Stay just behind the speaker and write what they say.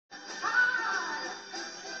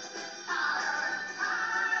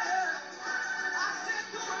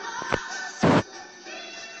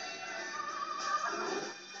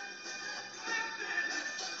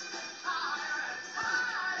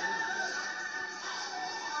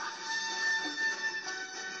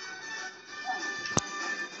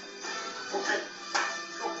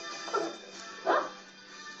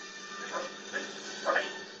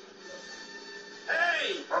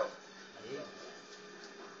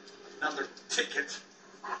Another ticket.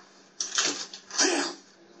 Damn!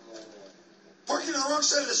 Parking on the wrong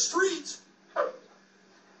side of the street.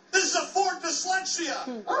 This is a Ford dyslexia.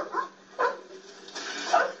 It'll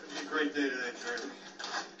be a great day today, Jeremy.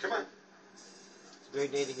 Come on. It's a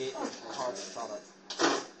great day to get your heart shot up.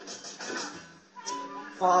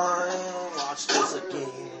 Fine, watch this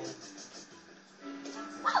again.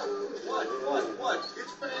 What?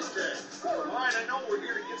 It's bad day. All right, I know we're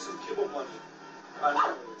here to get some kibble money. I'm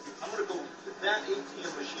going to go to that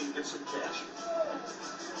ATM machine and get some cash.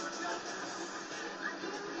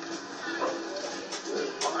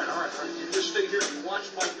 All right. You just stay here and watch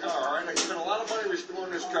my car, all right? I spent a lot of money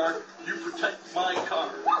restoring this car. You protect my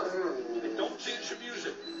car. And don't change the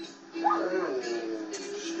music.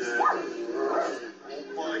 Shit.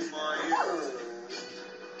 Don't bite my ear.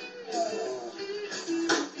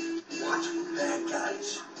 Watch bad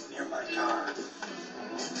guys near my car.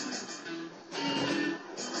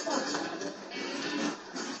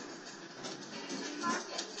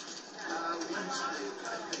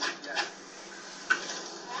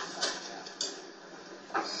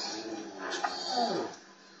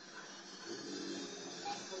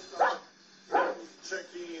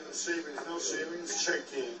 Checking, savings, no savings,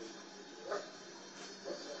 checking.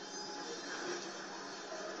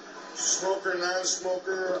 Smoker,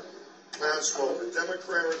 non-smoker, non-smoker.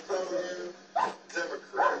 Democrat, Republican,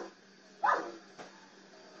 Democrat.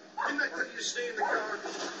 Didn't I tell you to stay in the car?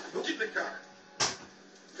 Get in the car.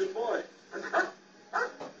 Good boy.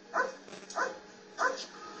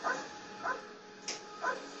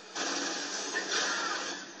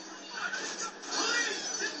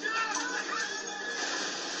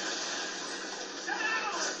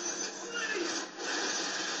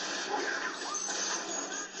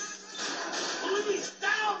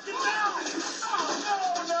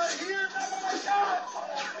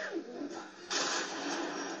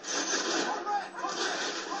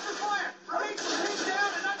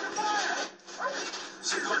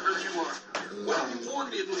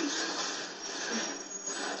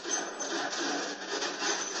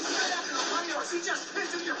 He just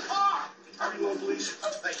hit in your car! Reload, please.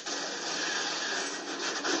 Thank you.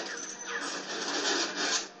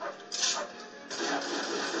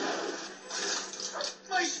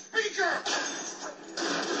 My speaker!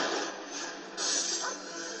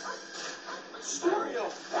 Stereo.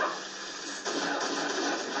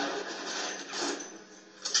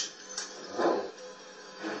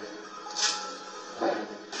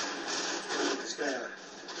 This guy,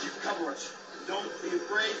 you cover us. Don't be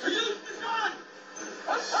afraid. Use the gun!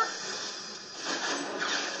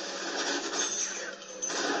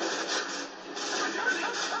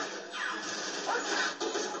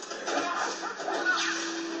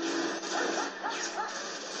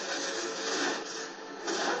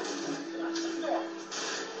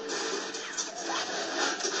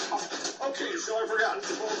 Okay, so I forgot.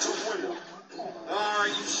 The bulletproof window. Ah,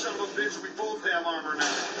 you son of a bitch. We both have armor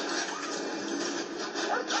now.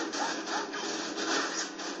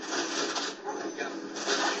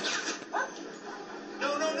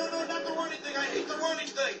 No, not the running thing. I hate the running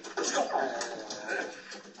thing. Let's go.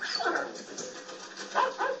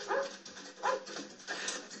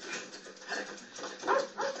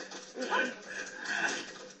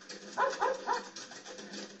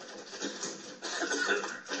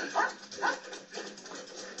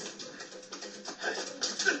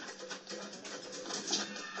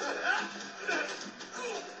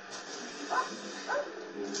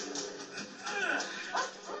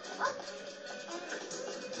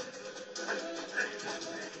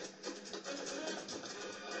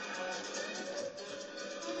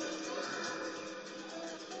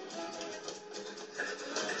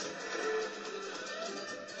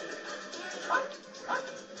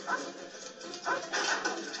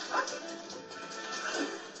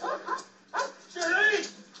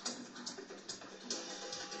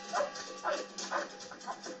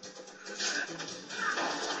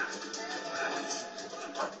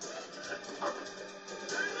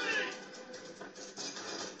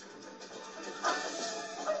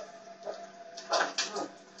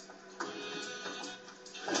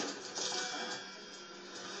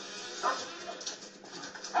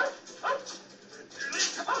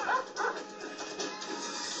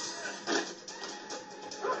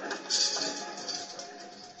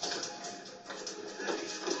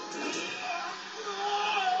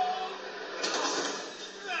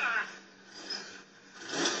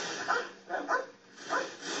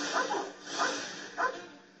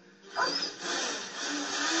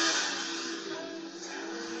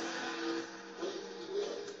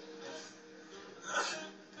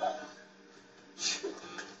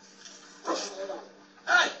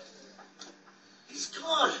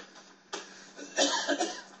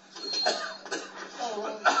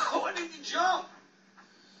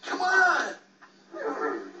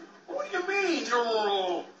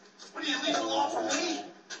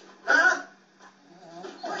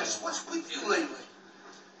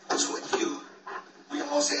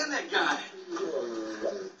 understand that guy.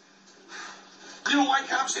 You know why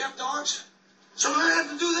cops have dogs? So they don't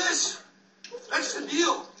have to do this. That's the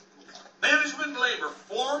deal. Management, labor,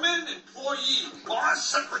 foreman, employee, boss,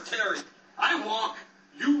 secretary. I walk,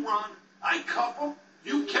 you run, I cuff them,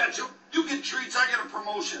 you catch them, you get treats, I get a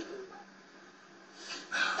promotion.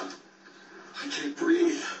 I can't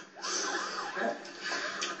breathe.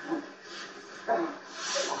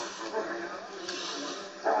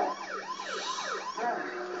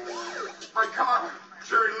 My car.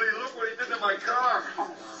 Jerry Lee, look what he did to my car.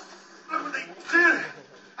 Look what they did.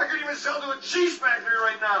 I could even sell to a cheese factory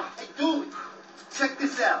right now. Hey, dude, check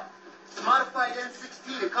this out. The modified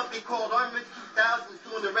N16, a company called Armament 2000 is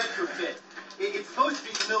doing the retrofit. It's supposed to be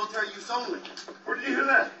for military use only. Where did you hear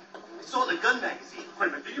that? I saw the gun magazine. Wait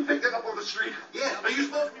a minute, did you pick that up on the street? Yeah. Are you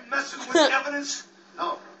supposed to be messing with evidence?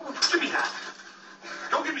 No. Give me that.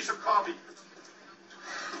 Go get me some coffee.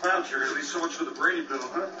 Well, Jerry Lee, so much for the Brady bill,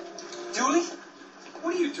 huh? Julie,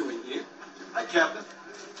 what are you doing here? Hi, Captain.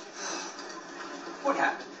 What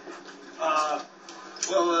happened?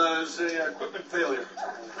 There's a equipment failure.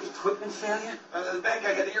 Equipment failure? The bad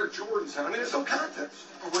guy had Air Jordans on. I mean, there's no contest.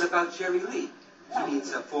 Well, what about Jerry Lee? He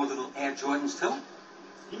needs 4 little Air Jordans, too?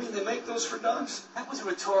 You mean they make those for dogs? That was a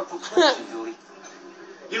rhetorical question, Julie.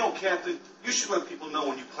 You know, Captain, you should let people know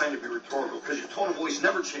when you plan to be rhetorical, because your tone of voice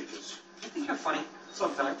never changes. You think you're funny?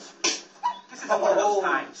 Sometimes. This isn't one of those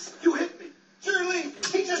times. You hit me. Jerry Lee,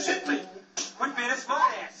 he just hit me. Quit being a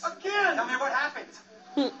smartass. Again. Tell me what happened.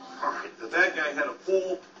 All right, the bad guy had a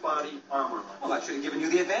full body armor on. Well, I should have given you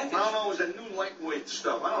the advantage. I don't know, it was that new lightweight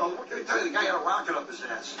stuff. I don't know. What can I tell you? The guy had a rocket up his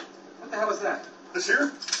ass. What the hell was that? This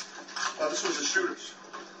here? This was the shooters.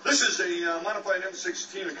 This is a modified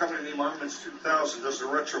M16, a company named Armaments 2000, does the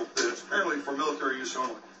retrofit. It's apparently for military use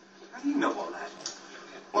only. How do you know all that?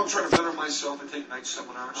 Well, I'm trying to better myself and take night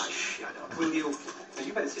seminars. Oh, shut up, will you? Now,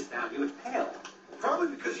 you better sit down. You look pale.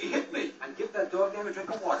 Probably because you hit me. And give that dog there a drink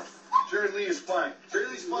of water. Jerry Lee is fine. Jerry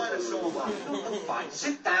Lee's fine, and so am I. You don't look fine.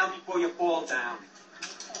 Sit down before you fall down.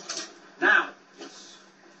 Now. Yes.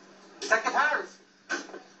 Detective Harris.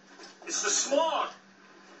 It's the smog.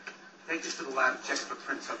 Take this to the lab and check for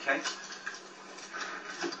prints, okay?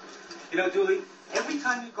 You know, Dooley, every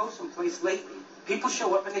time you go someplace lately, people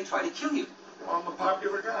show up and they try to kill you. Well, I'm a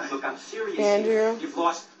popular guy. Look, I'm serious. Andrew? You've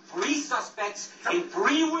lost 3 suspects in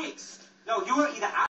 3 weeks. No, you were either out